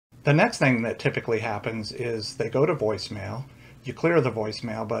The next thing that typically happens is they go to voicemail, you clear the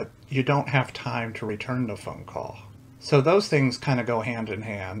voicemail, but you don't have time to return the phone call. So those things kind of go hand in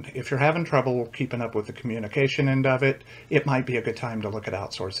hand. If you're having trouble keeping up with the communication end of it, it might be a good time to look at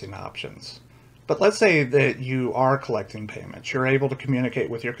outsourcing options. But let's say that you are collecting payments. You're able to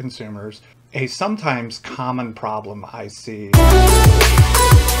communicate with your consumers. A sometimes common problem I see.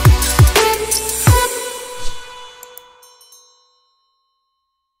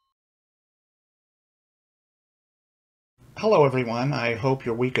 Hello everyone, I hope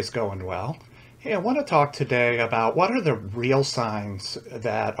your week is going well. Hey, I want to talk today about what are the real signs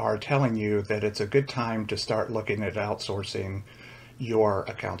that are telling you that it's a good time to start looking at outsourcing your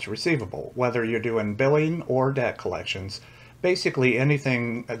accounts receivable, whether you're doing billing or debt collections, basically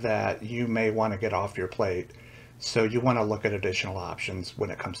anything that you may want to get off your plate. So you want to look at additional options when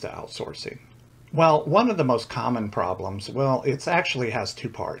it comes to outsourcing. Well, one of the most common problems, it actually has two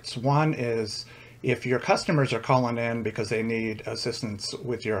parts. One is if your customers are calling in because they need assistance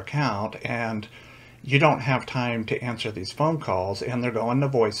with your account and you don't have time to answer these phone calls and they're going to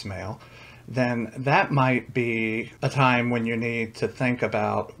voicemail, then that might be a time when you need to think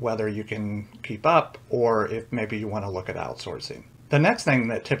about whether you can keep up or if maybe you want to look at outsourcing. The next thing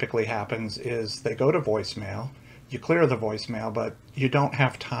that typically happens is they go to voicemail, you clear the voicemail, but you don't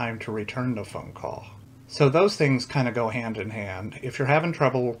have time to return the phone call. So those things kind of go hand in hand. If you're having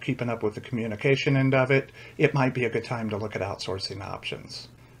trouble keeping up with the communication end of it, it might be a good time to look at outsourcing options.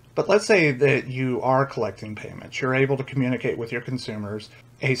 But let's say that you are collecting payments. You're able to communicate with your consumers.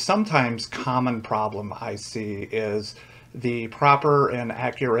 A sometimes common problem I see is the proper and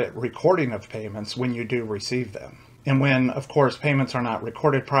accurate recording of payments when you do receive them. And when, of course, payments are not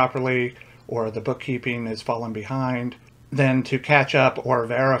recorded properly or the bookkeeping is falling behind, then to catch up or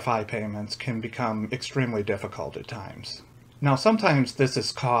verify payments can become extremely difficult at times. Now, sometimes this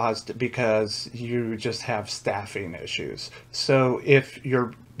is caused because you just have staffing issues. So if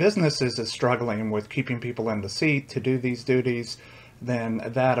your business is struggling with keeping people in the seat to do these duties, then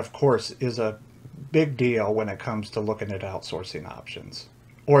that, of course, is a big deal when it comes to looking at outsourcing options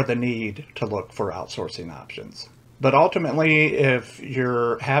or the need to look for outsourcing options. But ultimately, if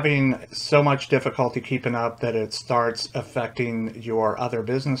you're having so much difficulty keeping up that it starts affecting your other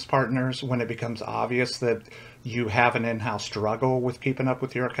business partners, when it becomes obvious that you have an in-house struggle with keeping up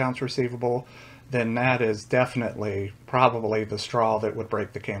with your accounts receivable, then that is definitely probably the straw that would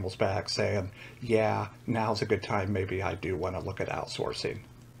break the camel's back, saying, yeah, now's a good time, maybe I do want to look at outsourcing.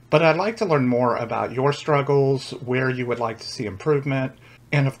 But I'd like to learn more about your struggles, where you would like to see improvement.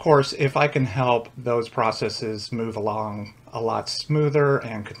 And of course, if I can help those processes move along a lot smoother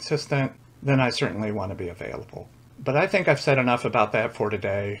and consistent, then I certainly want to be available. But I think I've said enough about that for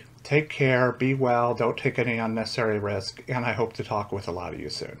today. Take care, be well, don't take any unnecessary risk, and I hope to talk with a lot of you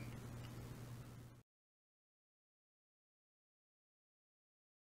soon.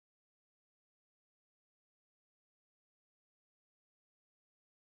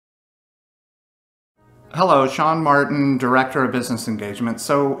 Hello, Sean Martin, Director of Business Engagement.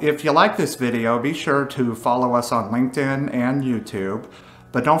 So if you like this video, be sure to follow us on LinkedIn and YouTube.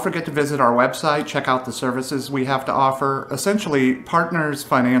 But don't forget to visit our website, check out the services we have to offer. Essentially, Partners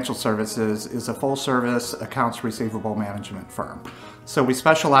Financial Services is a full-service accounts receivable management firm. So we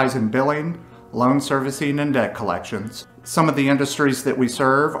specialize in billing, loan servicing, and debt collections. Some of the industries that we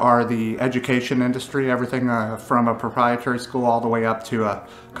serve are the education industry, everything from a proprietary school all the way up to a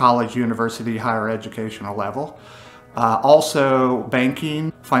college, university, higher educational level. Also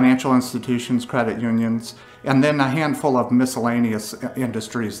banking, financial institutions, credit unions, and then a handful of miscellaneous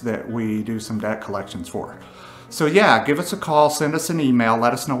industries that we do some debt collections for. So yeah, give us a call, send us an email,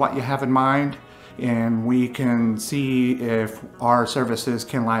 let us know what you have in mind, and we can see if our services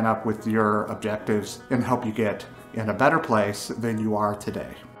can line up with your objectives and help you get in a better place than you are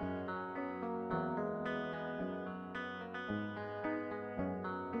today.